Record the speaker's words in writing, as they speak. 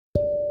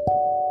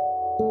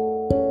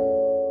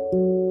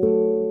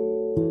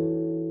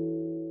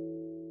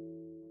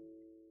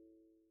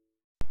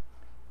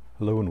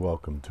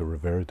welcome to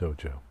Rivera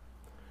Dojo.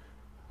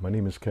 My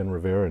name is Ken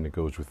Rivera, and it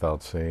goes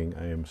without saying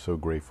I am so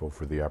grateful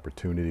for the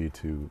opportunity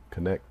to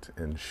connect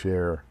and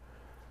share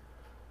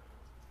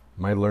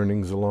my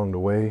learnings along the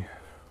way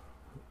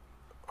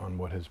on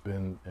what has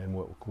been and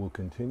what will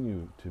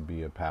continue to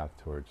be a path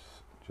towards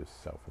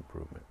just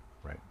self-improvement,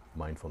 right?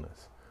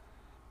 Mindfulness,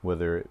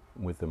 whether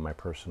within my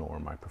personal or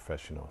my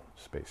professional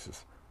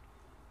spaces.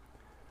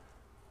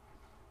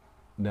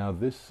 Now,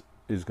 this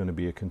is going to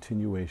be a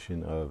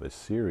continuation of a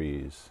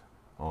series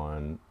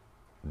on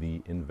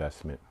the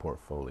investment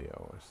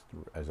portfolio,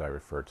 as I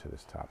refer to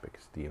this topic.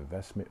 It's the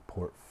investment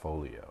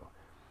portfolio.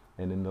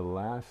 And in the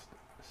last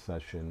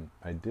session,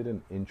 I did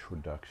an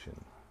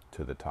introduction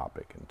to the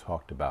topic and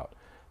talked about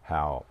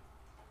how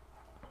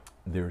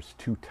there's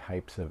two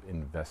types of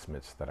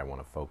investments that I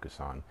want to focus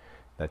on.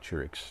 That's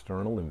your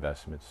external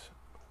investments,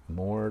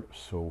 more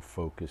so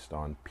focused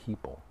on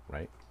people,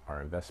 right?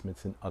 Our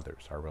investments in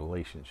others, our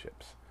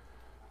relationships.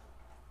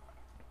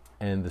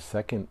 And the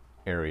second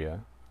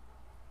area,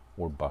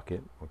 or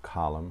bucket, or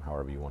column,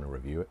 however you want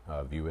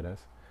to view it as,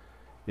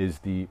 is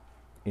the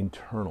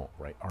internal,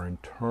 right? Our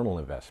internal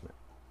investment.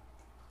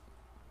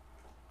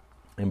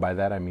 And by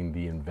that I mean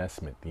the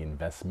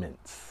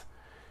investments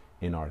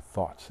in our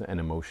thoughts and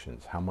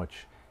emotions. How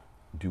much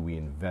do we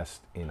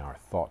invest in our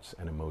thoughts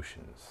and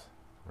emotions,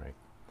 right?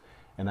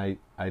 And I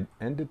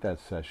ended that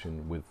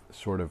session with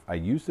I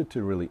used it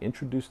to really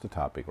introduce the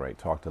topic, right?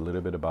 Talked a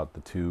little bit about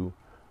the two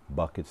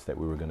buckets that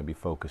we were going to be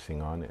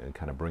focusing on and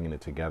kind of bringing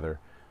it together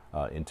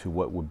into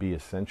what would be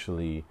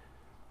essentially,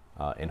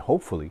 and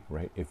hopefully,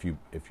 right, if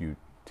you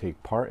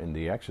take part in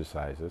the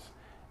exercises,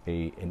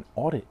 an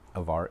audit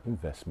of our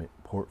investment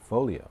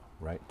portfolio,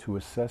 right, to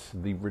assess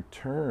the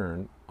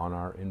return on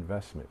our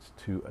investments,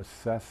 to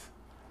assess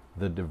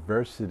the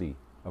diversity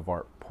of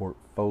our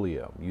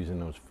portfolio, using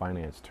those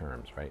finance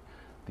terms, right,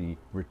 the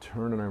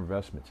return on our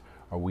investments.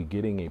 Are we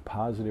getting a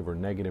positive or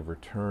negative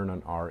return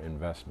on our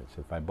investments?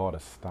 If I bought a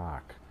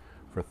stock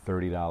for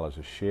 $30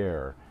 a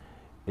share,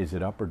 is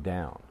it up or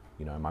down?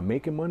 You know, am I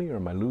making money or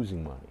am I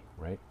losing money,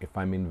 right? If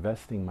I'm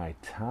investing my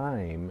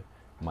time,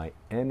 my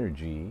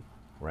energy,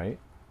 right,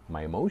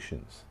 my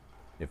emotions,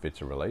 if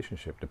it's a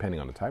relationship,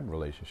 depending on the type of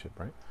relationship,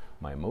 right,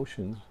 my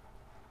emotions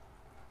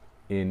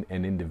in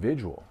an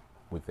individual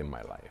within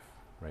my life,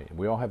 right? And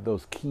we all have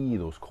those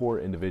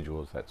core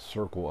individuals, that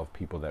circle of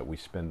people that we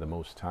spend the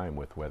most time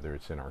with, whether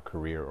it's in our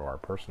career or our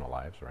personal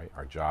lives, right,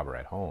 our job or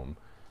at home.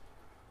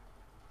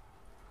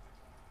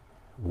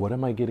 What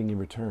am I getting in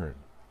return,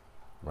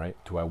 right?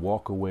 Do I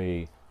walk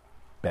away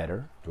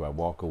better? Do I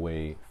walk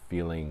away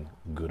feeling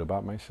good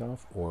about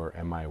myself? Or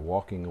am I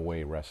walking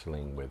away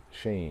wrestling with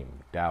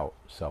shame, doubt,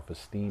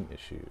 self-esteem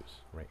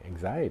issues, right?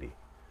 Anxiety.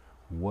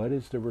 What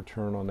is the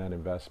return on that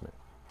investment,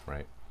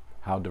 right?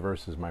 How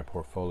diverse is my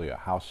portfolio?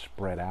 How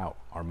spread out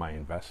are my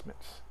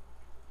investments?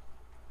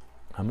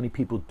 How many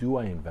people do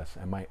I invest?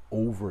 Am I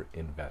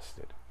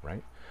over-invested,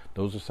 right?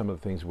 Those are some of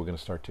the things we're going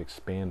to start to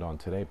expand on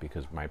today,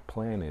 because my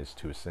plan is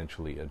to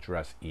essentially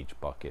address each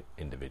bucket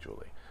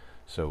individually.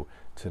 So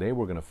today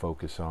we're going to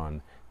focus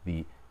on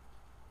the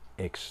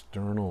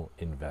external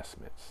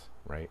investments,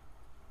 right?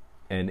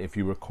 And if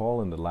you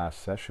recall in the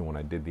last session when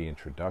I did the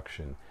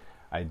introduction,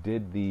 I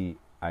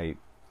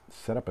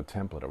set up a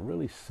template, a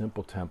really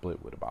simple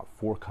template with about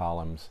 4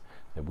 columns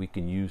that we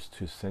can use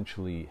to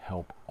essentially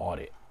help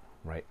audit,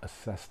 right?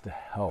 Assess the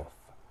health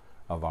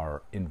of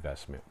our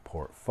investment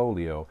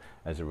portfolio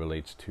as it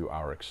relates to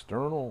our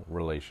external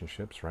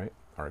relationships, right?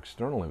 Our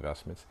external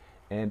investments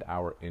and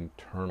our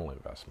internal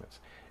investments.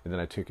 And then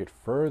I took it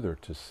further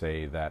to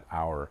say that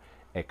our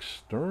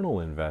external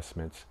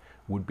investments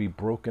would be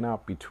broken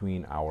out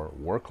between our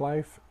work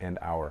life and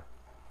our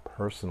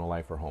personal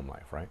life or home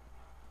life, right?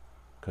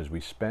 Because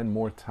we spend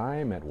more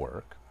time at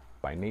work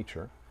by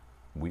nature.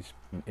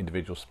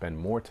 Individuals spend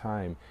more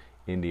time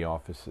in the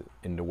office,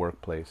 in the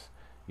workplace.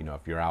 You know,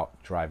 if you're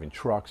out driving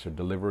trucks or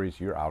deliveries,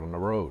 you're out on the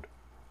road.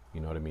 You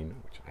know what I mean?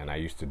 And I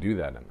used to do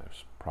that, and it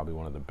was probably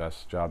one of the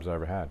best jobs I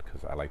ever had,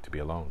 because I like to be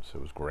alone. So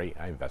it was great.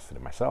 I invested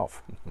in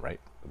myself, right?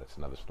 But that's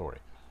another story.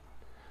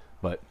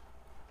 But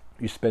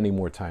you're spending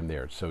more time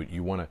there. So it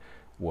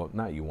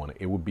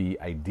would be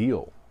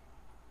ideal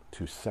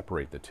to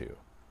separate the two,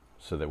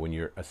 so that when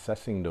you're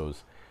assessing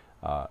those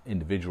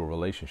individual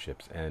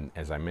relationships, and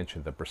as I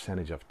mentioned, the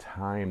percentage of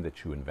time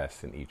that you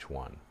invest in each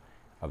one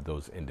of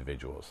those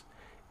individuals,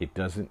 it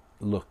doesn't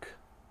look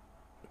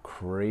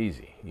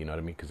crazy, you know what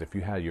I mean? Because if you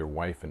had your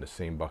wife in the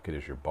same bucket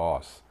as your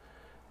boss,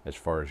 as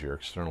far as your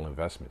external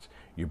investments,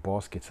 your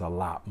boss gets a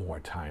lot more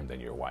time than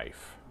your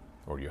wife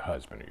or your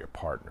husband or your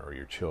partner or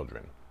your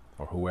children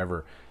or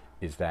whoever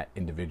is that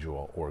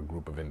individual or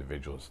group of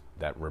individuals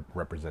that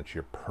represents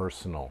your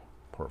personal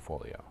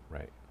portfolio,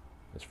 right?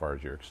 As far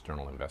as your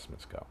external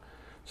investments go.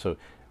 So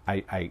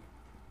I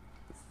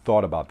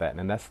thought about that,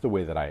 and that's the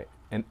way that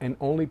and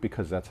only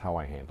because that's how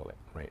I handle it,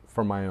 right?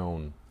 For my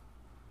own,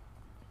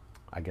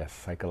 I guess,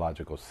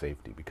 psychological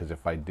safety. Because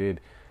if I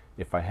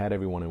had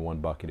everyone in one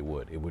bucket, it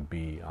would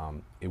be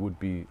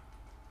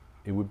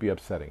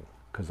upsetting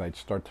because I'd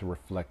start to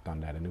reflect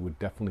on that, and it would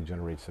definitely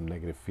generate some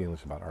negative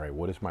feelings about, all right,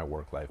 what is my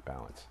work-life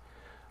balance?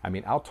 I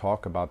mean, I'll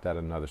talk about that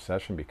in another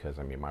session because,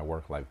 I mean, my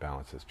work-life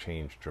balance has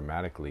changed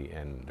dramatically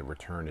and the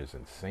return is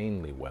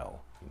insanely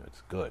well. You know,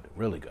 it's good,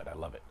 really good. I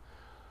love it.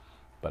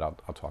 But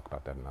I'll talk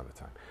about that another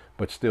time.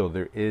 But still,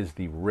 there is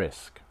the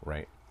risk,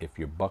 right? If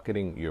you're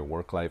bucketing your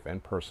work life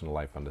and personal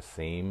life on the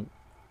same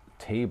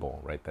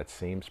table, right, that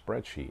same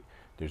spreadsheet,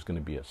 there's going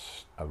to be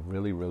a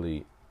really,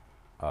 really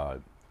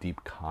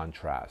deep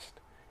contrast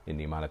in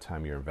the amount of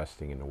time you're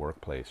investing in the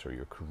workplace or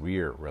your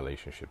career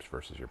relationships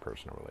versus your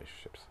personal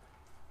relationships,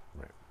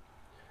 right?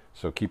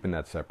 So keeping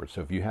that separate.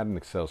 So if you had an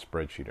Excel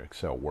spreadsheet or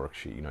Excel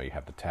worksheet, you know, you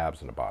have the tabs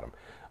on the bottom.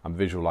 I'm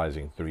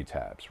visualizing 3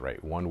 tabs,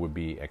 right? One would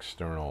be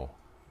external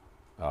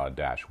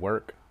dash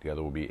work, the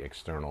other will be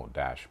external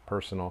dash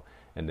personal,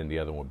 and then the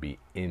other one would be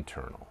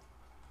internal,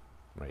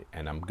 right?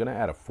 And I'm gonna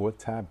add a 4th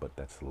tab, but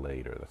that's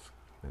later.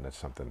 That's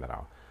something that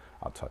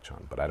I'll touch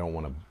on. But I don't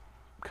want to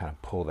kind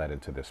of pull that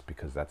into this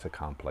because that's a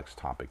complex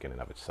topic in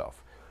and of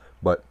itself.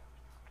 But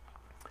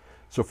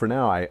so for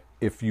now,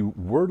 if you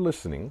were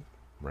listening,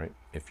 right?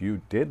 If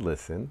you did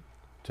listen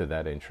to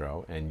that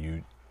intro and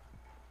you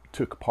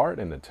took part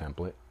in the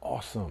template,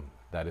 awesome.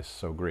 That is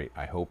so great.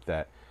 I hope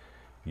that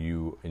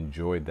you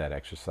enjoyed that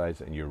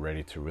exercise and you're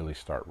ready to really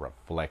start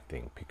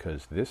reflecting,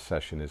 because this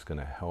session is going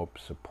to help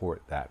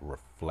support that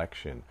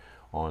reflection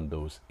on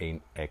those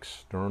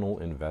external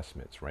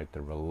investments, right?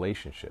 The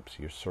relationships,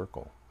 your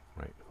circle,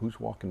 right? Who's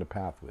walking the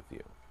path with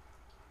you,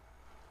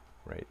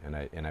 right?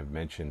 And I've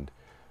mentioned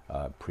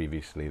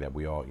previously that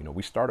we all, you know,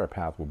 we start our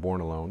path, we're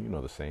born alone. You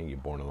know the saying, you're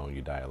born alone,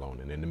 you die alone.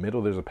 And in the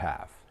middle, there's a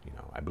path, you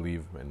know, I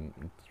believe, and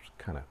it's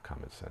kind of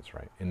common sense,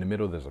 right? In the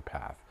middle, there's a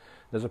path.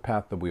 There's a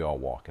path that we all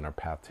walk, and our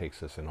path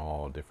takes us in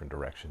all different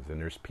directions. And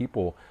there's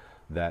people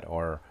that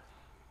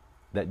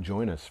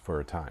join us for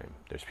a time.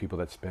 There's people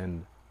that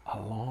spend a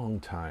long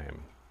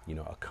time, you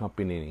know,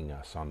 accompanying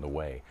us on the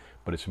way.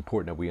 But it's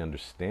important that we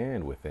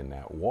understand within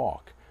that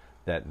walk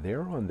that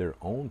they're on their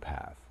own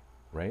path,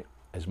 right?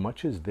 As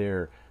much as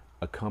they're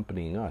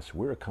accompanying us,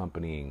 we're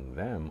accompanying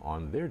them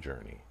on their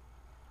journey.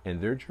 And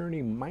their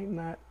journey might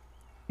not,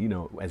 you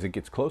know, as it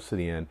gets close to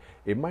the end,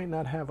 it might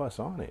not have us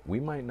on it. We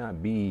might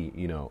not be,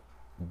 you know,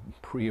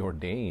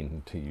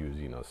 preordained, to use,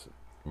 you know,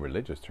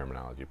 religious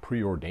terminology,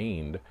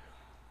 preordained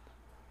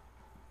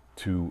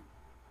to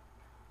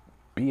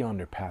be on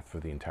their path for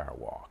the entire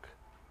walk.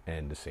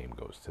 And the same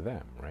goes to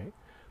them, right?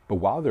 But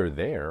while they're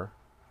there,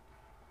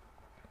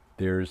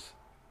 there's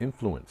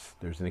influence.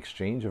 There's an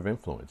exchange of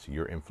influence.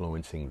 You're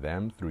influencing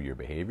them through your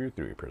behavior,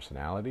 through your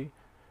personality.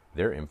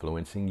 They're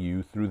influencing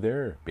you through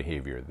their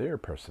behavior, their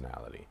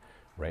personality,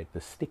 right? The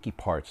sticky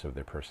parts of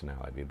their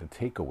personality, the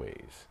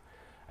takeaways.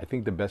 I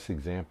think the best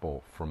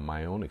example from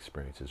my own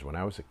experiences, when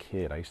I was a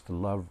kid, I used to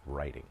love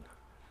writing.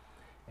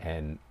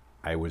 And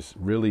I was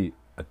really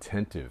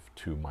attentive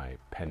to my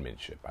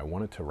penmanship. I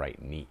wanted to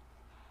write neat.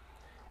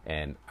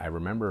 And I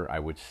remember I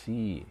would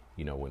see,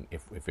 you know,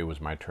 if it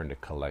was my turn to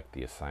collect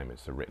the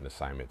assignments, the written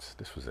assignments,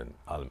 this was in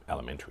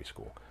elementary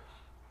school.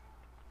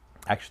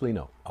 Actually,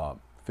 no,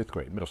 5th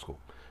grade, middle school,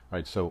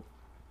 right? So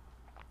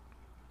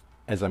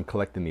as I'm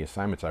collecting the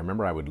assignments, I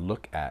remember I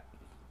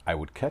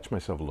would catch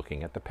myself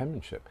looking at the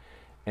penmanship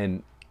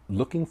and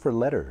looking for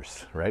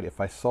letters, right?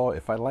 If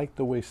I liked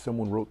the way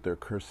someone wrote their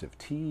cursive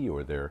T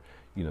or their,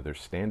 you know, their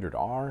standard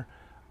R,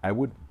 I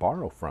would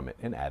borrow from it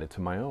and add it to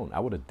my own. I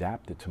would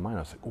adapt it to mine. I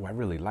was like, oh, I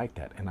really like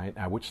that. And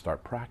I would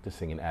start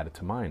practicing and add it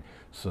to mine.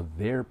 So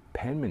their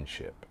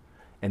penmanship,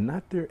 and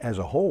not their as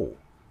a whole,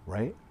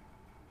 right?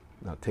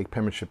 Now take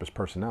penmanship as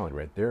personality,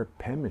 right? Their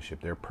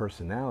penmanship, their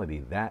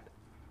personality, that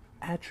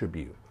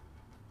attribute,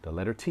 the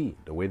letter T,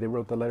 the way they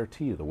wrote the letter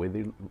T, the way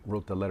they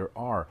wrote the letter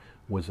R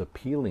was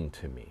appealing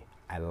to me.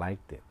 I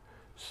liked it.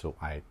 So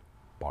I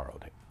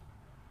borrowed it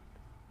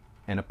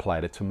and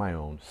applied it to my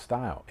own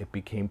style. It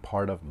became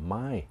part of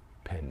my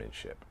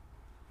penmanship,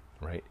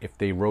 right? If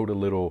they wrote a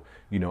little,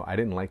 you know, I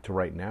didn't like to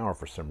write narrow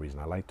for some reason.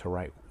 I like to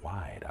write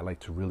wide. I like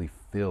to really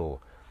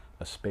fill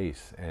a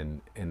space.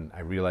 And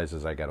I realized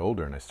as I got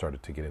older and I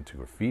started to get into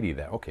graffiti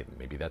that, okay,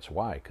 maybe that's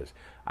why, because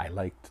I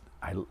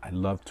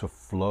love to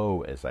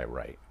flow as I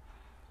write.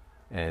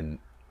 And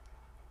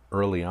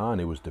early on,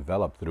 it was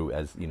developed through,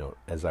 as you know,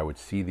 as I would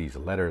see these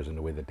letters and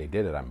the way that they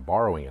did it, I'm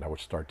borrowing it, I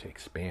would start to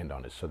expand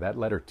on it. So that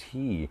letter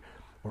T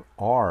or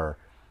R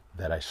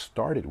that I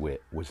started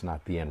with was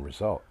not the end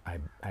result. I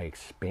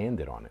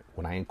expanded on it.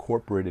 When I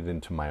incorporated it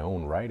into my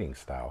own writing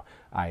style,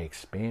 I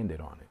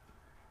expanded on it.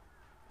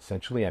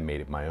 Essentially, I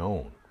made it my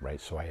own, right?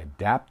 So I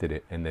adapted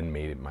it and then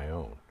made it my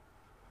own.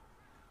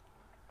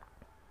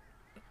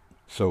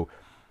 So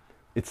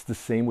it's the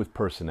same with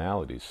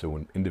personalities. So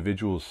when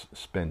individuals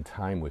spend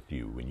time with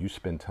you, when you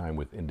spend time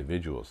with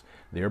individuals,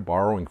 they're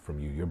borrowing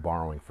from you, you're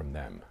borrowing from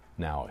them.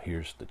 Now,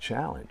 here's the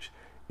challenge.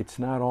 It's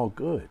not all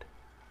good.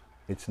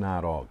 It's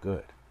not all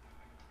good.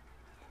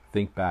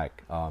 Think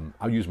back.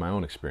 I'll use my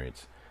own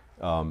experience.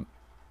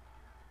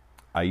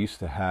 I used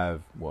to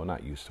have, well,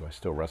 not used to, I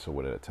still wrestle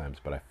with it at times,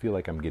 but I feel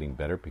like I'm getting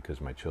better because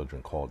my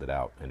children called it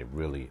out, and it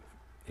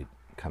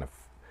kind of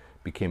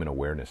became an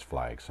awareness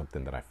flag,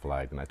 something that I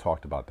flagged, and I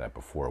talked about that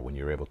before. When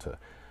you're able to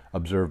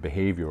observe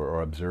behavior,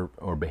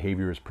 or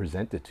behavior is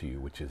presented to you,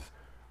 which is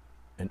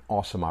an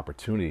awesome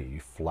opportunity, you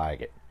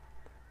flag it,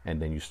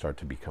 and then you start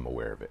to become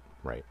aware of it,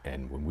 right?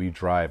 And when we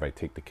drive, I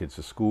take the kids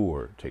to school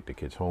or take the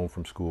kids home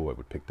from school. I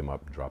would pick them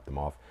up and drop them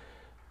off.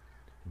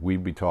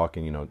 We'd be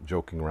talking,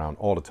 joking around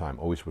all the time,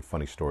 always with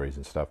funny stories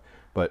and stuff,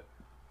 but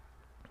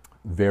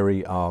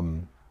very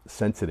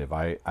sensitive.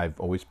 I've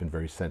always been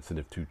very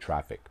sensitive to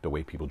traffic, the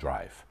way people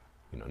drive.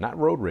 Not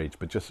road rage,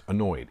 but just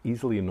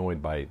easily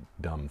annoyed by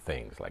dumb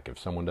things. Like if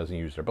someone doesn't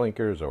use their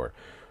blinkers, or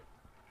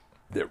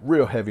they're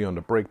real heavy on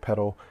the brake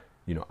pedal,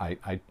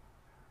 I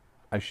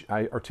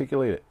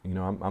articulate it.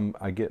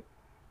 I get,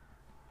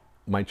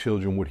 my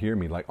children would hear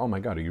me like, oh my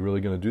God, are you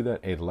really going to do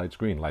that? Hey, the light's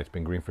green. Light's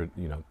been green for,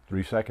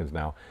 3 seconds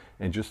now.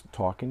 And just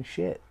talking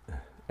shit.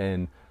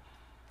 And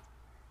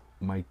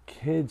my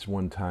kids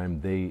one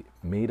time, they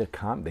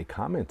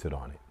commented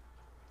on it.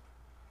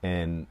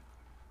 And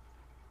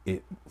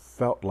it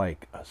felt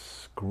like a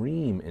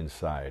scream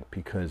inside,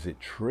 because it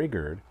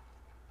triggers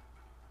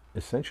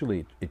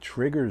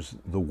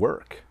the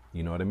work.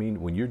 You know what I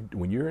mean? When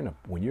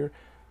you're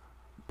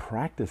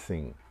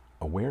practicing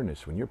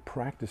awareness, when you're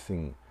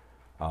practicing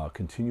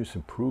continuous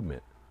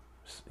improvement,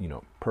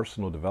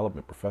 personal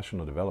development,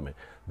 professional development,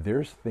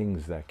 there's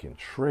things that can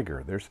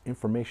trigger, there's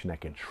information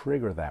that can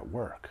trigger that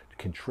work,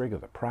 can trigger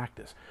the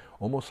practice.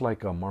 Almost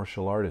like a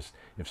martial artist,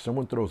 if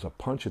someone throws a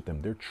punch at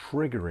them, they're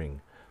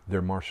triggering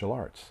their martial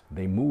arts.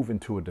 They move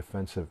into a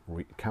defensive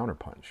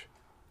counterpunch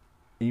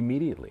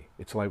immediately.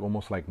 It's like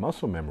almost like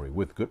muscle memory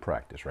with good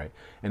practice, right?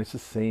 And it's the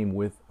same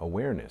with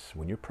awareness.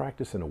 When you're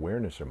practicing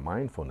awareness or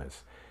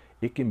mindfulness,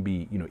 it can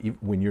be,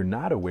 when you're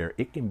not aware,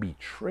 it can be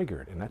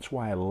triggered. And that's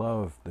why I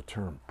love the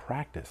term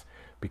practice,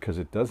 because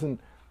it doesn't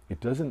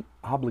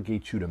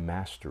obligate you to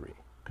mastery.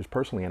 Because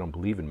personally, I don't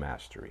believe in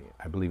mastery.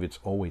 I believe it's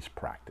always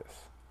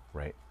practice,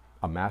 right?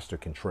 A master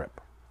can trip.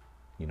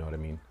 You know what I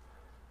mean?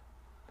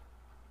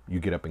 You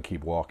get up and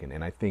keep walking.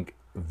 And I think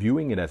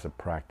viewing it as a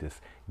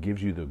practice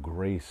gives you the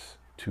grace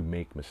to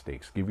make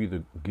mistakes,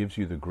 gives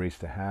you the grace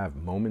to have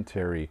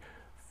momentary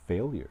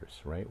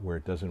failures, right? Where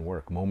it doesn't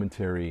work,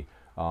 momentary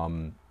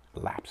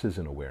lapses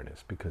in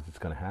awareness, because it's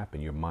going to happen.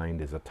 Your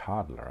mind is a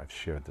toddler. I've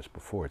shared this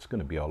before. It's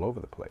going to be all over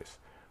the place,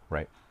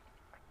 right?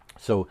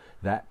 So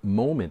that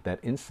moment, that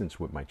instance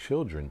with my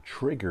children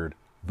triggered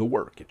the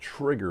work. It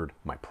triggered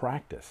my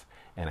practice,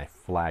 and I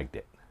flagged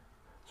it.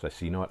 So I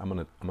said, you know what? I'm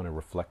going to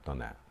reflect on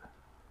that.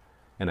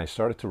 And I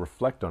started to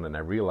reflect on it, and I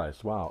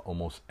realized, wow,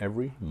 almost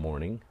every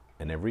morning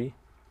and every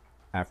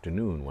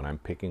afternoon when I'm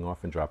picking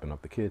off and dropping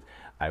off the kids,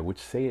 I would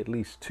say at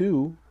least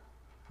two,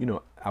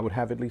 I would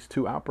have at least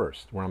 2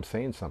 outbursts where I'm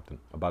saying something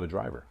about a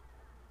driver.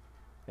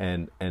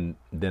 And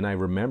then I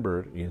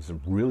remembered,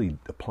 really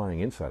applying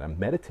insight, I'm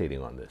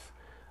meditating on this.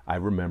 I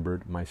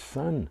remembered my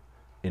son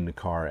in the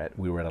car,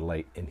 we were at a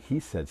light, and he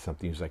said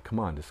something. He was like, come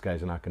on, this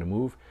guy's not going to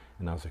move.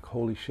 And I was like,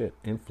 holy shit,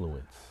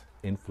 influence,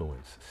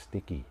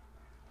 sticky.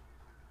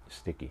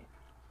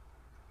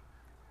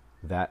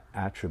 That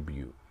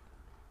attribute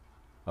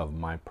of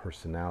my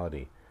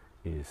personality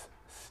is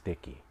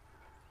sticky.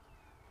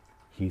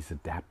 He's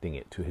adapting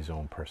it to his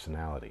own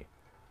personality.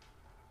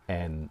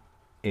 And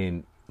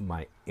in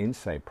my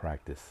insight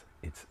practice,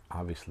 it's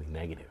obviously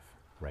negative,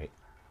 right?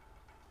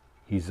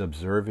 He's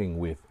observing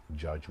with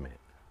judgment.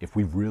 If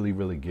we really,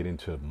 really get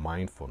into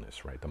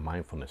mindfulness, right? The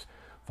mindfulness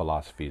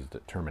philosophy is the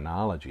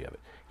terminology of it.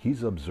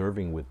 He's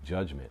observing with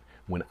judgment.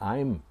 When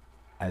I'm,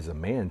 as a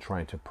man,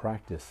 trying to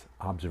practice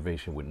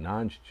observation with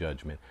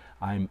non-judgment,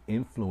 I'm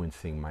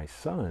influencing my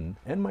son,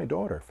 and my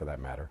daughter for that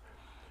matter,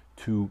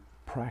 to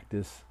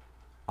practice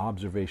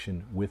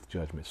observation with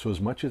judgment. So as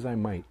much as I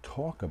might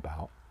talk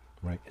about,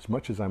 right, as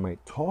much as I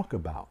might talk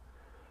about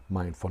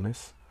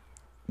mindfulness,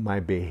 my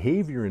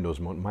behavior in those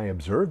moments, my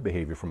observed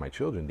behavior for my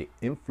children, the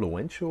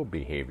influential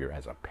behavior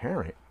as a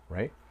parent,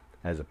 right,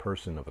 as a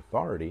person of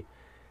authority,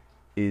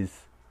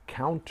 is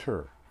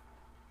counter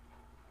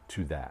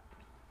to that.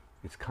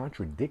 It's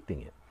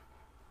contradicting it.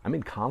 I'm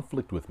in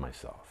conflict with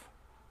myself.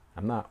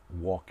 I'm not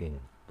walking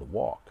the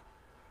walk.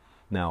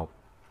 Now,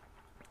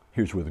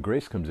 here's where the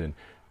grace comes in.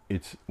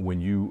 It's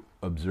when you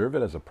observe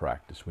it as a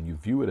practice, when you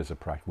view it as a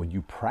practice, when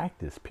you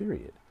practice,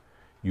 period,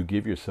 you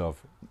give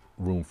yourself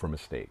room for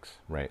mistakes,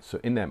 right? So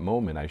in that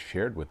moment, I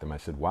shared with them, I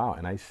said, wow,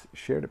 and I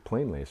shared it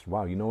plainly. I said,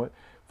 wow, you know what?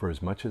 For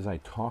as much as I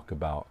talk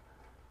about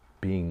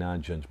being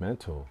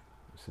non-judgmental,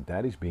 I said,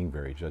 Daddy's being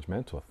very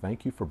judgmental.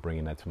 Thank you for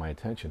bringing that to my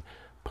attention.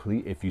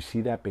 Please, if you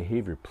see that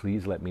behavior,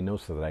 please let me know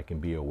so that I can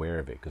be aware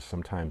of it, because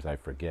sometimes I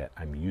forget.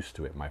 I'm used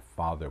to it. My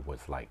father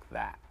was like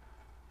that.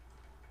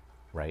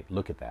 Right?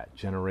 Look at that.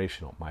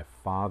 Generational. My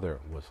father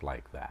was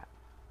like that.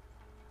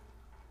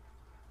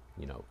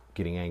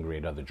 Getting angry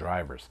at other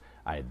drivers.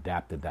 I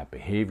adapted that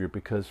behavior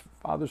because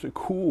fathers are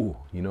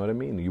cool. You know what I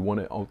mean?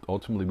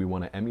 Ultimately, we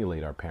want to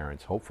emulate our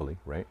parents, hopefully,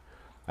 right?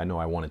 I know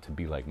I wanted to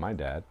be like my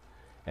dad,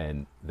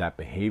 and that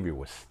behavior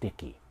was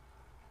sticky.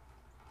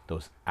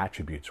 Those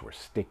attributes were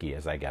sticky.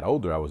 As I got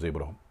older, I was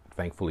able to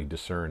thankfully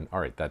discern, all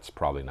right, that's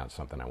probably not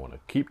something I want to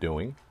keep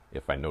doing.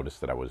 if I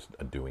noticed that I was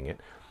doing it.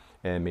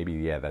 And maybe,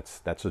 yeah,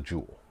 that's a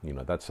jewel.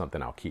 That's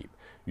something I'll keep.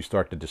 You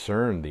start to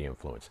discern the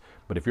influence.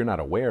 But if you're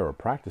not aware or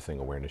practicing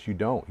awareness, you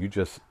don't. You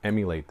just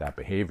emulate that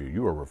behavior.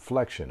 You're a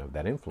reflection of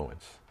that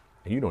influence.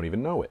 And you don't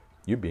even know it.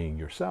 You're being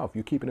yourself.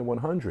 You're keeping it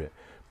 100.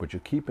 But you're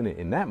keeping it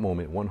in that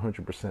moment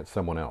 100%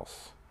 someone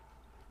else.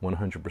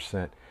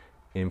 100%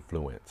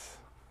 influence.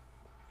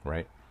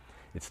 Right?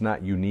 It's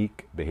not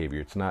unique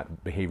behavior. It's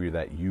not behavior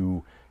that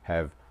you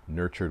have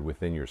nurtured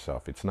within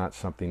yourself. It's not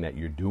something that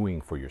you're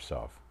doing for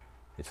yourself.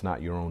 It's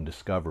not your own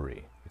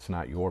discovery. It's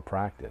not your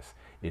practice.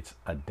 It's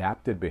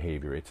adapted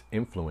behavior. It's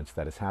influence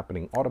that is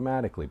happening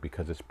automatically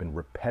because it's been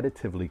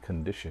repetitively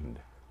conditioned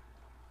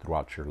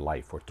throughout your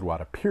life or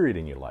throughout a period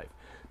in your life,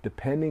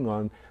 depending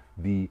on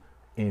the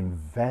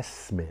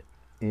investment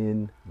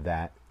in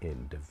that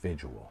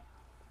individual,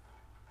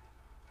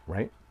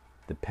 right?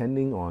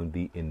 Depending on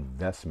the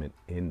investment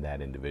in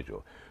that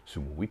individual. So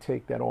when we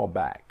take that all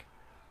back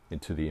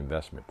into the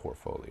investment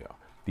portfolio,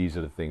 these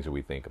are the things that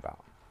we think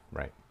about,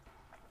 right?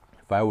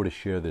 If I were to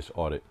share this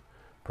audit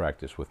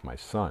practice with my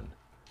son,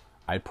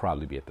 I'd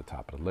probably be at the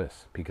top of the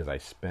list because I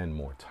spend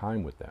more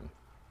time with them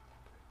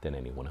than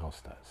anyone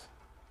else does,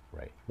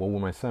 right? Well,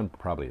 with my son,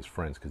 probably his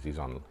friends because he's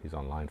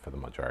online for the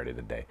majority of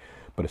the day.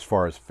 But as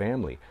far as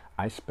family,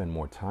 I spend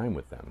more time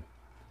with them.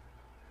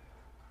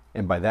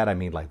 And by that, I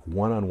mean like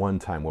one-on-one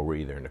time where we're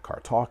either in the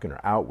car talking or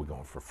out, we're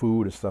going for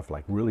food and stuff,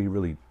 like really,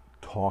 really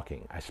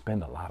talking. I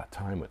spend a lot of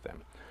time with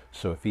them.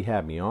 So if he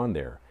had me on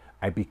there,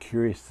 I'd be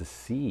curious to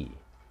see.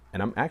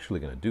 And I'm actually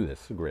going to do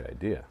this. It's a great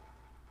idea.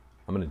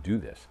 I'm going to do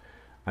this.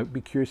 I'd be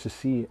curious to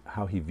see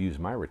how he views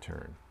my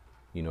return.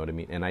 You know what I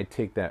mean? And I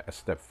take that a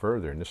step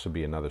further, and this will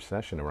be another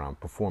session around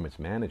performance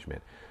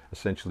management.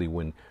 Essentially,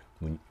 when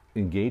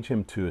engage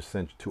him to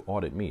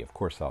audit me. Of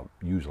course, I'll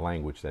use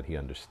language that he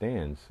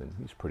understands, and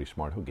he's pretty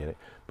smart. He'll get it.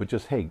 But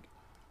just, hey,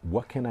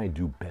 what can I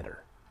do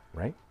better,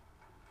 right?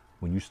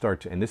 When you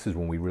start to, and this is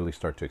when we really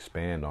start to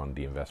expand on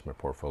the investment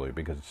portfolio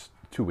because it's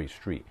a two-way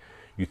street.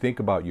 You think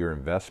about your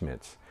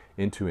investments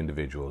into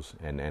individuals,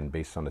 and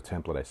based on the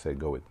template I said,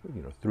 go with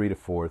 3 to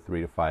 4,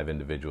 3 to 5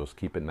 individuals.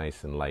 Keep it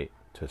nice and light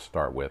to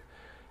start with,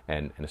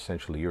 and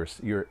essentially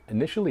you're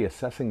initially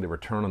assessing the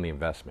return on the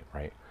investment,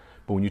 right?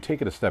 But when you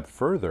take it a step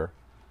further,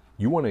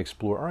 you want to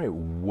explore. All right,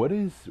 what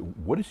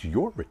is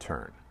your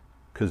return?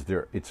 Because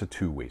it's a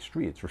two-way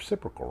street. It's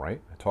reciprocal,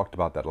 right? I talked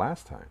about that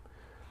last time.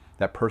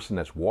 That person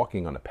that's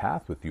walking on a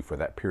path with you for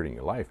that period in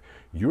your life,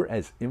 you're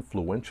as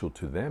influential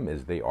to them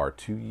as they are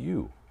to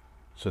you.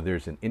 So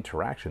there's an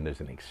interaction, there's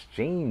an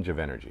exchange of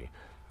energy.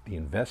 The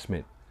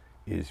investment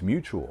is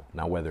mutual.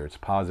 Now, whether it's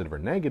positive or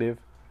negative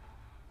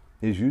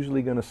is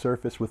usually going to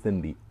surface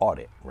within the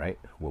audit, right?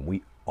 When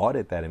we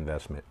audit that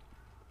investment,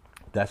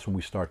 that's when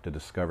we start to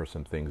discover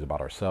some things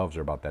about ourselves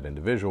or about that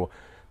individual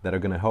that are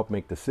going to help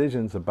make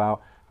decisions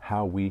about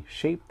how we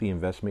shape the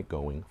investment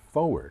going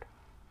forward,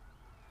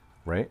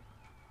 right?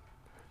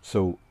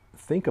 So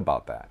think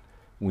about that.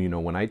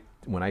 When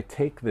I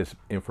take this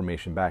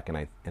information back and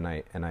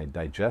I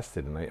digest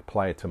it and I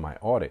apply it to my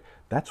audit,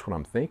 that's what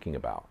I'm thinking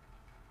about.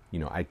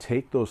 I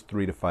take those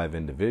 3 to 5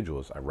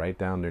 individuals, I write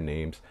down their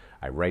names,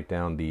 I write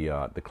down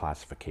the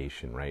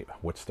classification, right?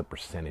 What's the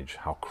percentage?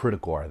 How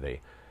critical are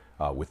they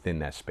within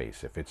that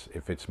space?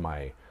 If it's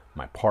my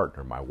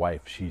partner, my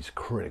wife, she's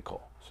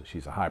critical, so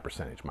she's a high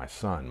percentage. My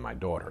son, my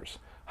daughters,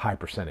 high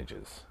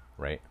percentages,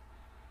 right?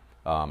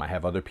 I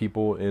have other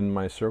people in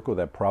my circle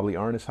that probably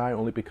aren't as high,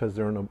 only because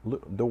they're in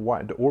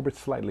the orbit's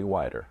slightly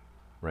wider,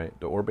 right?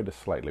 The orbit is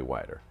slightly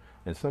wider.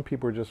 And some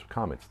people are just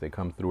comets. They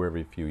come through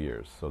every few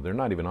years, so they're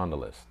not even on the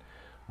list.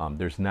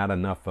 There's not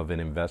enough of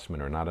an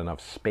investment or not enough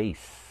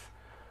space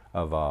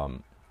of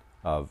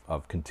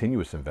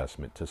continuous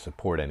investment to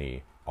support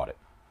any audit,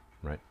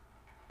 right?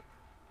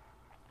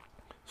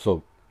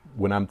 So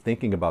when I'm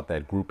thinking about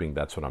that grouping,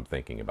 that's what I'm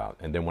thinking about.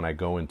 And then when I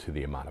go into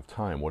the amount of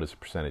time, what is the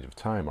percentage of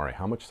time? All right,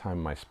 how much time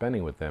am I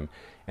spending with them?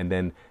 And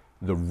then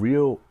the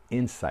real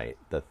insight,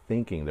 the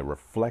thinking, the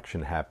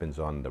reflection happens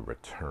on the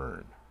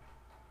return.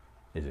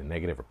 Is it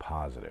negative or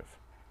positive,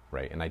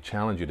 right? And I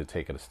challenge you to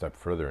take it a step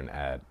further and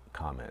add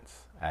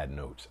comments, add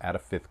notes, add a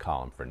 5th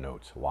column for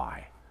notes.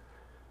 Why?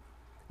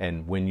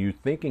 And when you're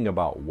thinking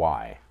about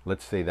why,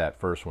 let's say that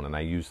first one, and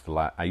I used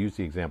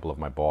the example of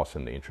my boss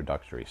in the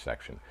introductory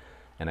section.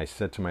 And I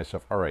said to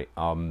myself, all right,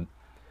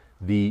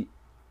 the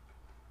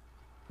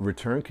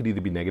return could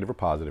either be negative or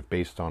positive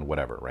based on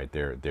whatever, right?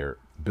 They're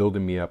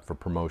building me up for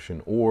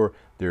promotion or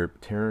they're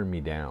tearing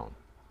me down,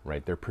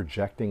 right? They're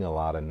projecting a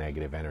lot of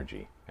negative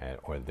energy,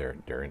 or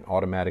they're in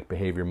automatic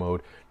behavior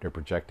mode. They're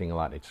projecting a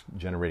lot. It's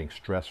generating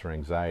stress or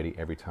anxiety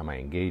every time I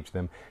engage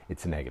them.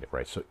 It's negative,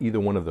 right? So either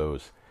one of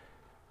those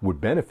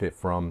would benefit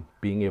from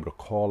being able to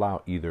call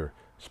out either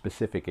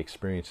specific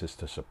experiences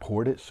to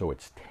support it so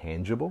it's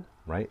tangible,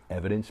 right?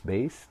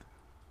 Evidence-based.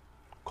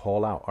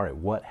 Call out, all right,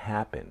 what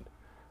happened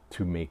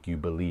to make you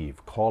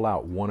believe? Call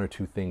out 1 or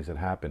 2 things that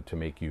happened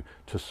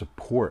to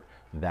support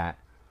that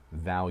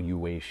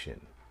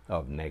valuation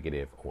of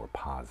negative or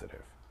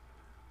positive,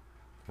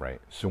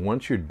 right? So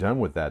once you're done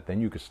with that, then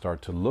you can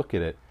start to look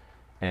at it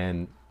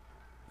and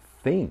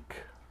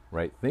think,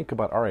 right? Think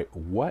about, all right,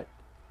 what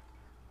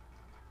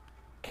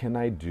can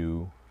I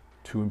do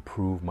to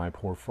improve my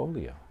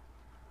portfolio?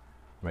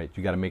 Right?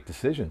 You got to make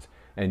decisions.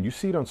 And you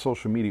see it on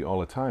social media all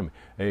the time.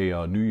 Hey,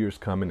 New Year's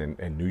coming,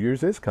 and New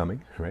Year's is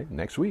coming, right?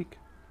 Next week.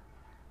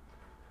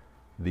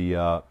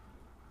 The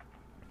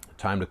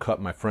time to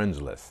cut my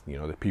friends list. You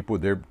know, the people,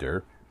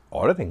 they're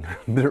auditing.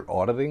 They're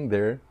auditing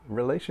their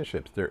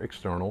relationships, their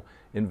external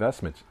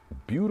investments.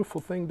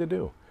 Beautiful thing to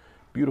do.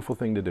 Beautiful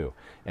thing to do.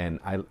 And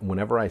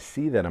whenever I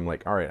see that, I'm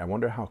like, all right, I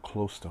wonder how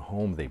close to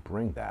home they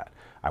bring that.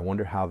 I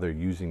wonder how they're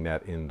using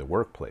that in the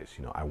workplace.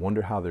 You know, I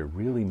wonder how they're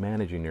really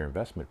managing their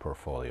investment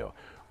portfolio.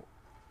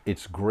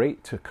 It's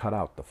great to cut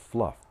out the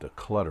fluff, the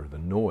clutter, the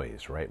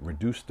noise, right?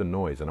 Reduce the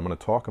noise. And I'm going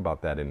to talk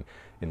about that in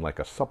like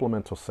a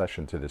supplemental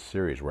session to this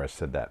series where I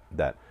said that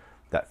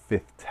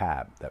fifth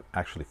tab,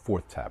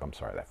 fourth tab,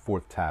 that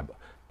fourth tab,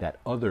 that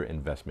other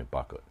investment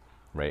bucket,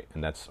 right?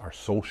 And that's our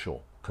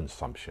social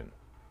consumption.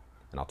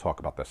 And I'll talk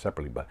about that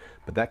separately, but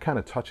that kind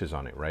of touches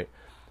on it, right?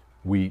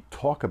 We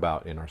talk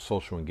about in our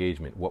social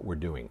engagement what we're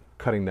doing,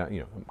 cutting that,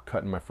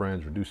 cutting my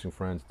friends, reducing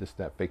friends, this,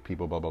 that, fake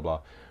people, blah, blah, blah.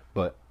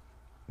 But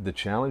the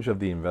challenge of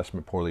the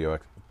investment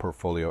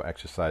portfolio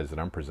exercise that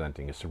I'm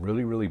presenting is to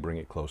really, really bring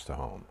it close to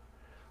home,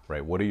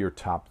 right? What are your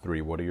top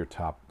 3? What are your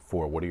top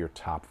 4? What are your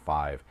top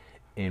 5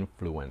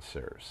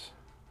 influencers,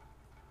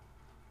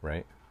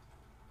 right?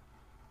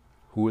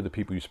 Who are the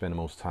people you spend the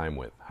most time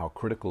with? How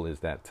critical is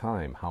that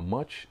time? How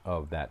much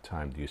of that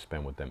time do you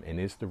spend with them? And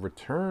is the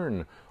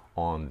return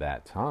on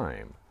that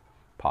time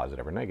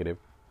positive or negative?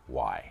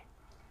 Why?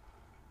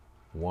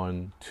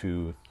 1,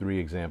 2, 3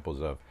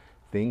 examples of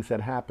things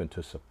that happen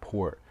to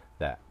support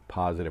that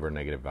positive or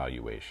negative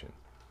valuation,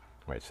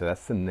 right? So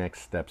that's the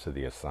next steps of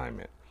the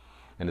assignment.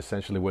 And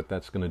essentially what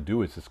that's going to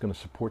do is it's going to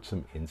support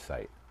some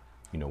insight.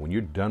 You know, when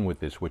you're done with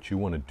this, what you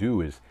want to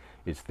do is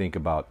think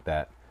about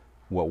that,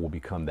 what will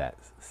become that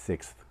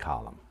 6th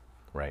column,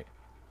 right?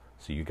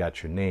 So you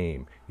got your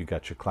name, you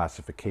got your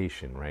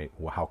classification, right?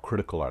 Well, how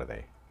critical are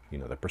they? You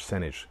know, the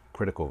percentage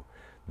critical,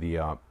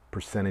 the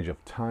percentage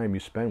of time you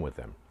spend with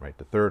them, right?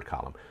 The 3rd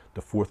column.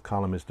 The 4th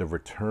column is the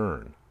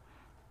return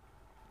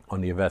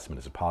on the investment.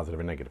 Is it positive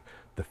or negative?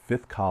 The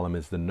 5th column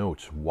is the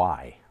notes.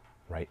 Why,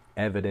 right?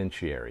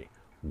 Evidentiary.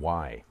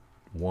 Why?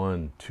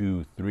 1,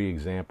 2, 3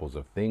 examples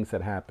of things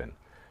that happen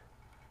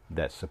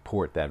that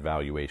support that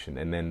valuation.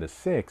 And then the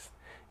 6th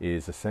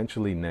is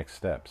essentially next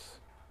steps,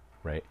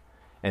 right?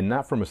 And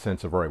not from a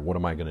sense of, all right, what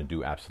am I going to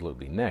do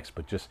absolutely next?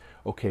 But just,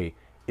 okay,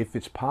 if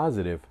it's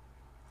positive,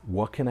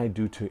 what can I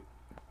do to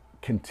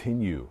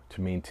continue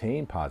to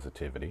maintain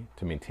positivity,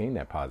 to maintain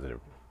that positive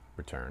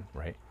return,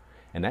 right?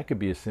 And that could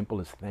be as simple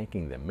as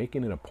thanking them,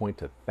 making it a point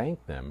to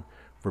thank them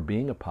for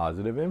being a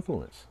positive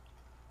influence.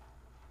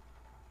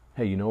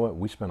 Hey, you know what?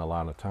 We spent a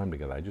lot of time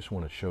together. I just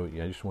want to show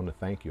you, I just want to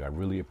thank you. I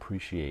really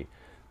appreciate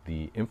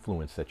the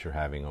influence that you're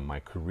having on my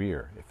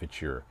career,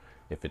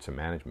 if it's a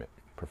management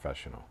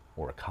professional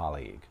or a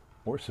colleague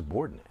or a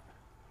subordinate.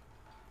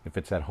 If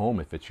it's at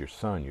home, if it's your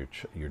son,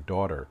 your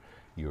daughter,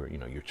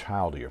 your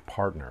child or your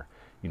partner,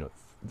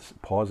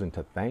 pausing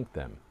to thank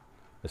them.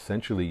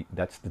 Essentially,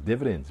 that's the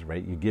dividends,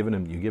 right? You're giving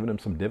them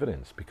some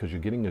dividends because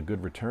you're getting a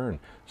good return.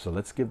 So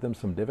let's give them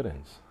some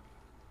dividends.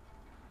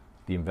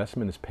 The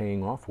investment is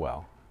paying off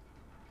well.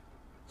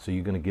 So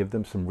you're going to give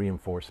them some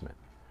reinforcement,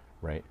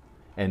 right?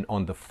 And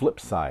on the flip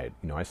side,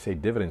 I say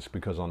dividends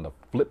because on the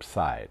flip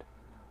side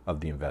of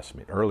the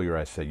investment, earlier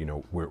I said,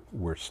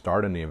 we're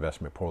starting the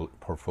investment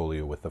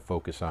portfolio with a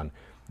focus on,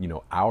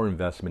 our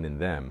investment in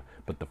them.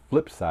 But the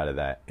flip side of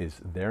that is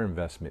their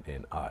investment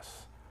in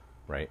us,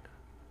 right?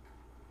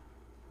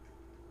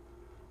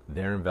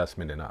 Their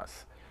investment in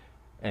us.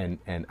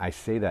 And I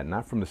say that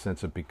not from the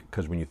sense of,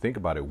 because when you think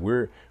about it,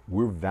 we're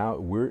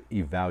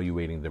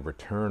evaluating the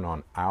return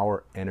on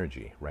our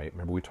energy, right?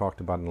 Remember we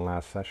talked about in the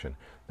last session,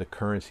 the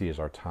currency is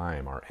our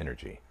time, our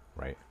energy,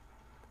 right?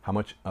 How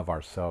much of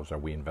ourselves are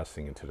we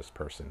investing into this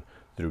person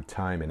through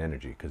time and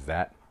energy? Because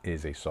that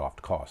is a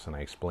soft cost. And I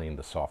explained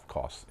the soft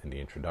cost in the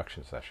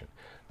introduction session.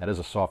 That is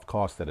a soft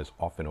cost that is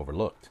often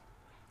overlooked,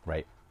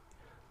 right?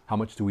 How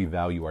much do we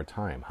value our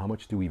time? How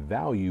much do we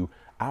value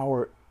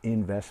our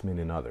investment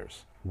in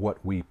others?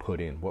 What we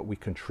put in, what we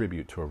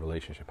contribute to a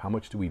relationship. How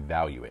much do we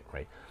value it,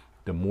 right?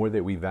 The more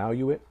that we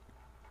value it,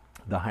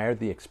 the higher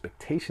the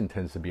expectation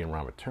tends to be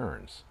around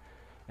returns.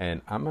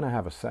 And I'm going to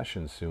have a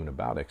session soon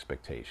about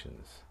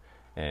expectations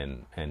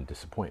and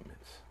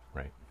disappointments,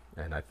 right?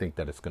 And I think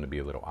that it's going to be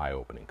a little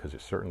eye-opening because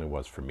it certainly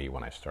was for me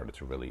when I started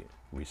to really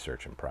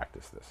research and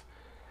practice this.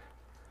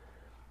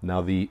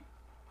 Now, the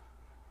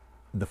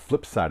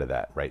flip side of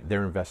that, right,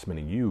 their investment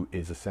in you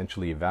is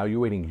essentially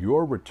evaluating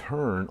your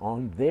return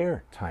on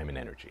their time and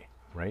energy,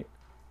 right?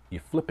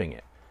 You're flipping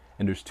it.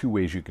 And there's 2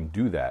 ways you can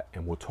do that.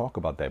 And we'll talk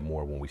about that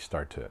more when we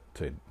start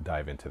to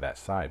dive into that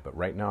side. But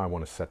right now I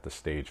want to set the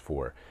stage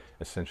for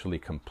essentially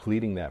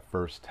completing that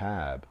first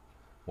tab.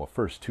 Well,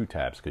 first 2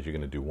 tabs, because you're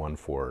going to do one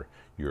for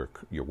your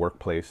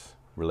workplace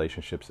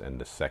relationships. And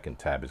the second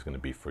tab is going to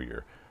be for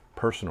your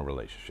personal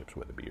relationships,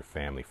 whether it be your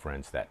family,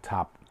 friends, that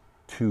top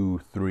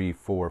 2, 3,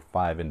 4,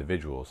 5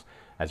 individuals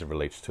as it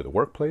relates to the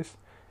workplace,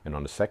 and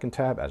on the second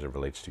tab as it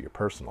relates to your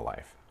personal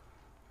life.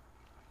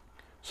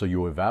 So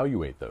you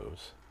evaluate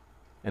those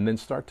and then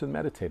start to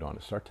meditate on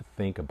it, start to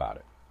think about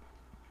it,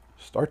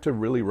 start to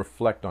really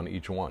reflect on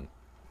each one.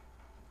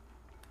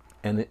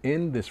 And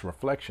in this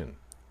reflection,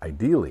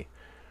 ideally,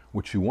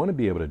 what you want to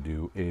be able to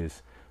do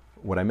is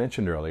what I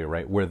mentioned earlier,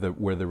 right? Where the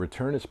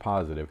return is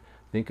positive,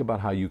 think about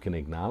how you can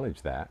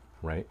acknowledge that,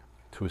 right?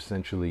 To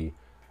essentially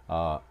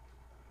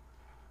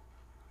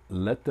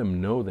let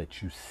them know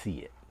that you see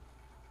it,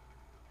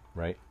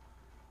 right?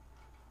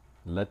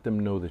 Let them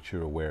know that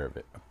you're aware of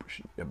it.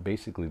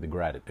 Basically,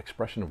 the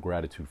expression of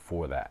gratitude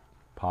for that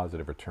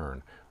positive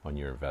return on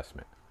your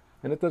investment.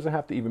 And it doesn't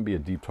have to even be a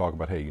deep talk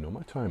about, hey,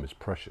 my time is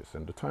precious,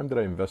 and the time that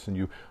I invest in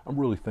you, I'm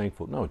really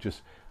thankful. No,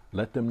 just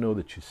let them know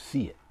that you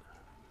see it.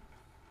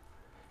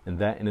 And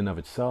that in and of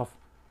itself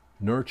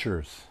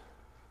nurtures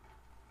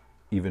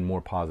even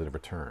more positive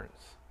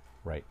returns,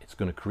 right? It's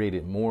going to create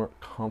a more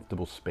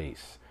comfortable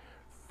space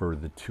for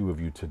the two of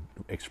you to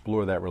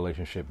explore that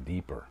relationship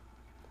deeper.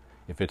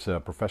 If it's a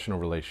professional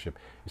relationship,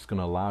 it's going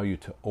to allow you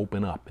to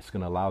open up. It's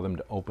going to allow them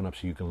to open up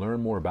so you can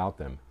learn more about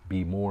them,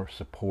 be more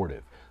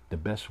supportive. The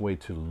best way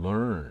to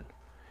learn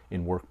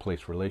in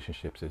workplace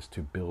relationships is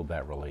to build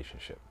that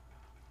relationship.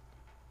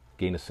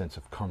 Gain a sense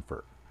of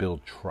comfort,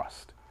 build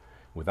trust.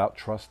 Without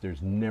trust,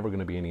 there's never going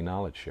to be any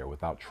knowledge share.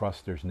 Without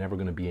trust, there's never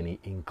going to be any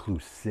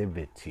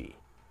inclusivity,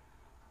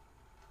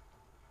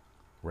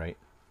 right?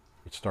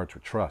 It starts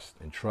with trust,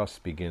 and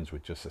trust begins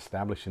with just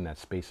establishing that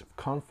space of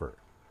comfort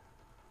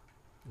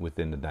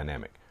within the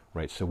dynamic,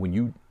 right? So when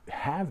you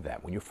have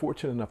that, when you're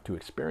fortunate enough to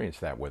experience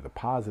that, where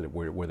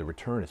the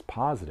return is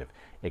positive,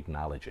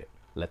 acknowledge it.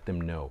 Let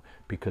them know,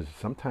 because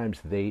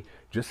sometimes they,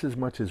 just as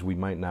much as we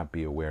might not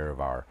be aware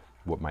of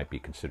what might be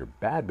considered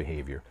bad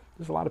behavior,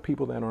 there's a lot of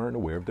people that aren't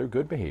aware of their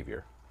good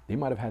behavior. They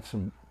might have had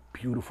some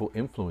beautiful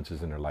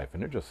influences in their life,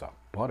 and they're just a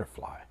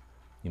butterfly,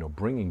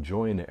 bringing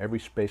joy into every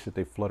space that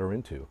they flutter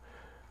into,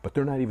 but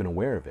they're not even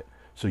aware of it.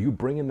 So you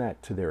bringing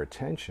that to their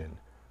attention,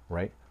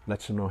 right,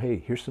 lets them know, hey,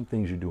 here's some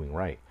things you're doing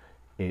right.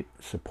 It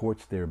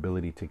supports their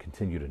ability to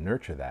continue to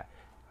nurture that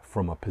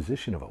from a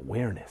position of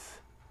awareness,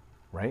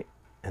 right?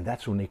 And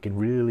that's when they can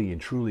really and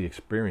truly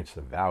experience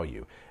the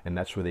value. And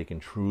that's where they can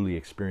truly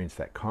experience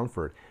that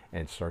comfort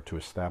and start to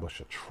establish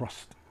a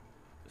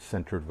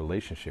trust-centered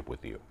relationship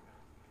with you,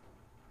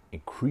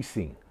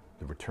 increasing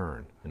the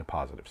return in a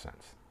positive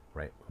sense,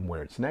 right? And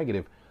where it's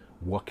negative,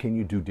 what can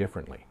you do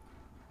differently?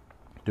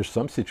 There's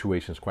some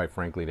situations, quite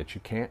frankly, that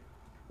you can't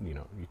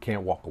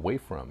walk away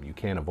from, you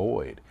can't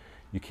avoid,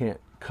 you can't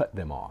cut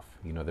them off.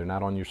 They're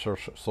not on your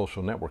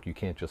social network. You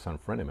can't just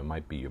unfriend them. It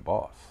might be your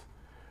boss,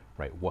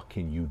 right? What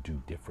can you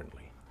do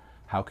differently?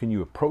 How can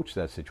you approach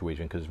that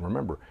situation? Because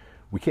remember,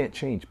 we can't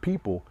change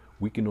people.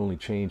 We can only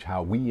change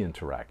how we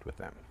interact with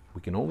them.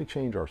 We can only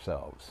change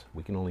ourselves.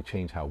 We can only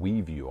change how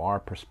we view our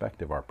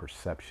perspective, our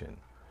perception.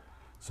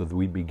 So that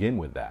we begin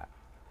with that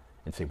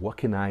and say, what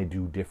can I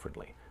do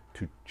differently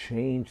to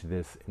change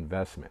this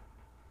investment,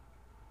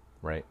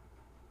 right?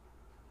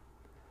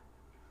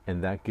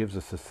 And that gives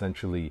us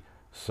essentially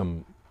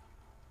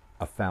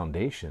a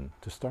foundation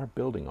to start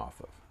building off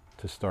of,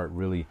 to start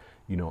really,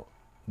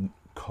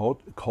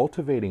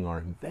 cultivating our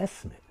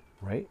investment,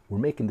 right? We're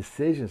making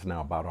decisions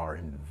now about our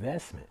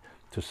investment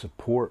to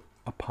support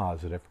a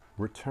positive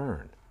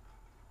return.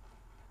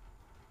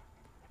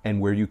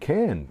 And where you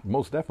can,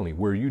 most definitely,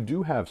 where you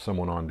do have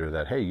someone on there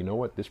that, hey, you know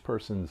what, this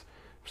person's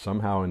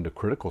somehow in the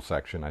critical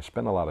section, I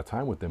spend a lot of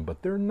time with them,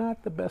 but they're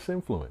not the best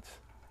influence.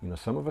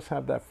 Some of us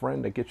have that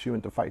friend that gets you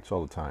into fights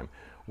all the time,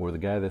 or the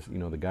guy that's,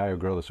 the guy or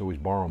girl that's always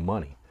borrowing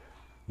money.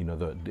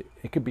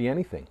 It could be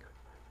anything,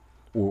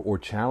 or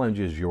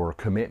challenges your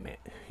commitment,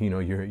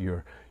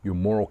 your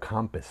moral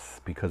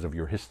compass because of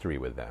your history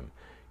with them,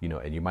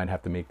 and you might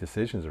have to make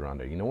decisions around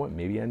there. You know what?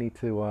 Maybe I need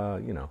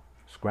to,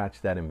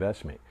 scratch that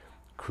investment,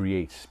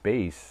 create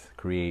space,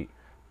 create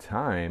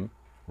time,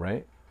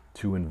 right,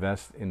 to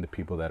invest in the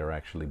people that are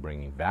actually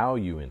bringing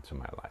value into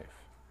my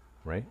life,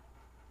 right?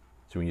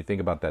 So when you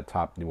think about that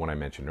the one I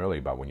mentioned earlier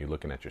about when you're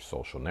looking at your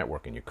social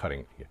network and you're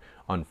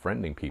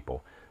unfriending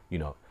people,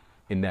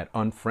 in that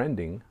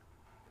unfriending,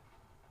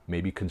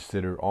 maybe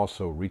consider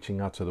also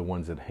reaching out to the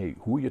ones that, hey,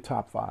 who are your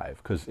top 5?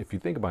 Because if you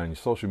think about it, in your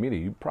social media,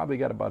 you probably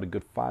got about a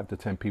good 5 to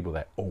 10 people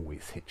that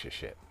always hit your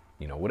shit.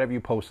 Whatever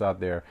you post out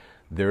there,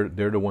 they're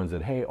the ones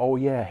that, hey, oh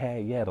yeah,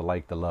 hey, yeah, the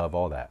like, the love,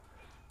 all that,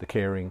 the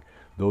caring.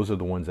 Those are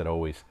the ones that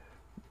always,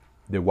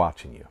 they're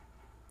watching you.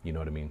 You know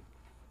what I mean?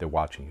 They're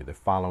watching you. They're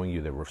following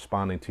you. They're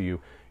responding to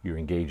you. You're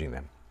engaging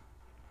them.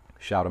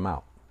 Shout them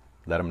out.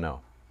 Let them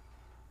know.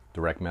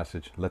 Direct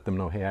message. Let them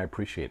know, hey, I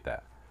appreciate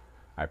that.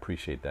 I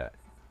appreciate that.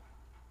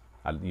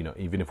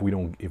 Even if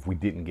we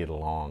didn't get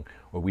along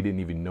or we didn't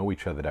even know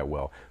each other that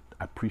well,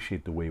 I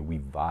appreciate the way we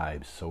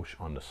vibe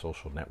on the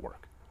social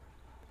network.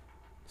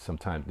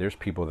 Sometimes there's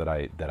people that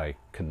I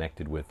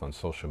connected with on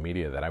social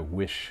media that I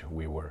wish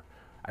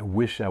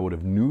I would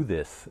have knew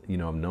this,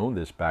 known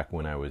this back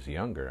when I was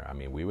younger. I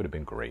mean, we would have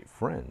been great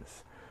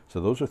friends. So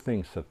those are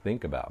things to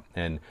think about.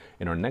 And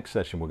in our next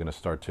session, we're going to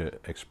start to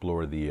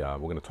explore we're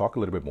going to talk a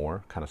little bit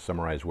more, kind of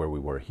summarize where we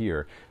were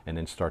here, and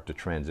then start to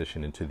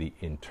transition into the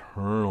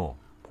internal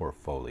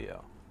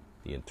portfolio,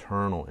 the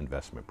internal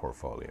investment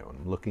portfolio.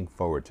 I'm looking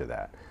forward to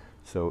that.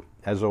 So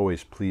as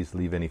always, please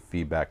leave any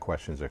feedback,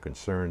 questions, or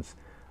concerns.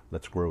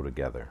 Let's grow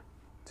together.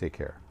 Take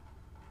care.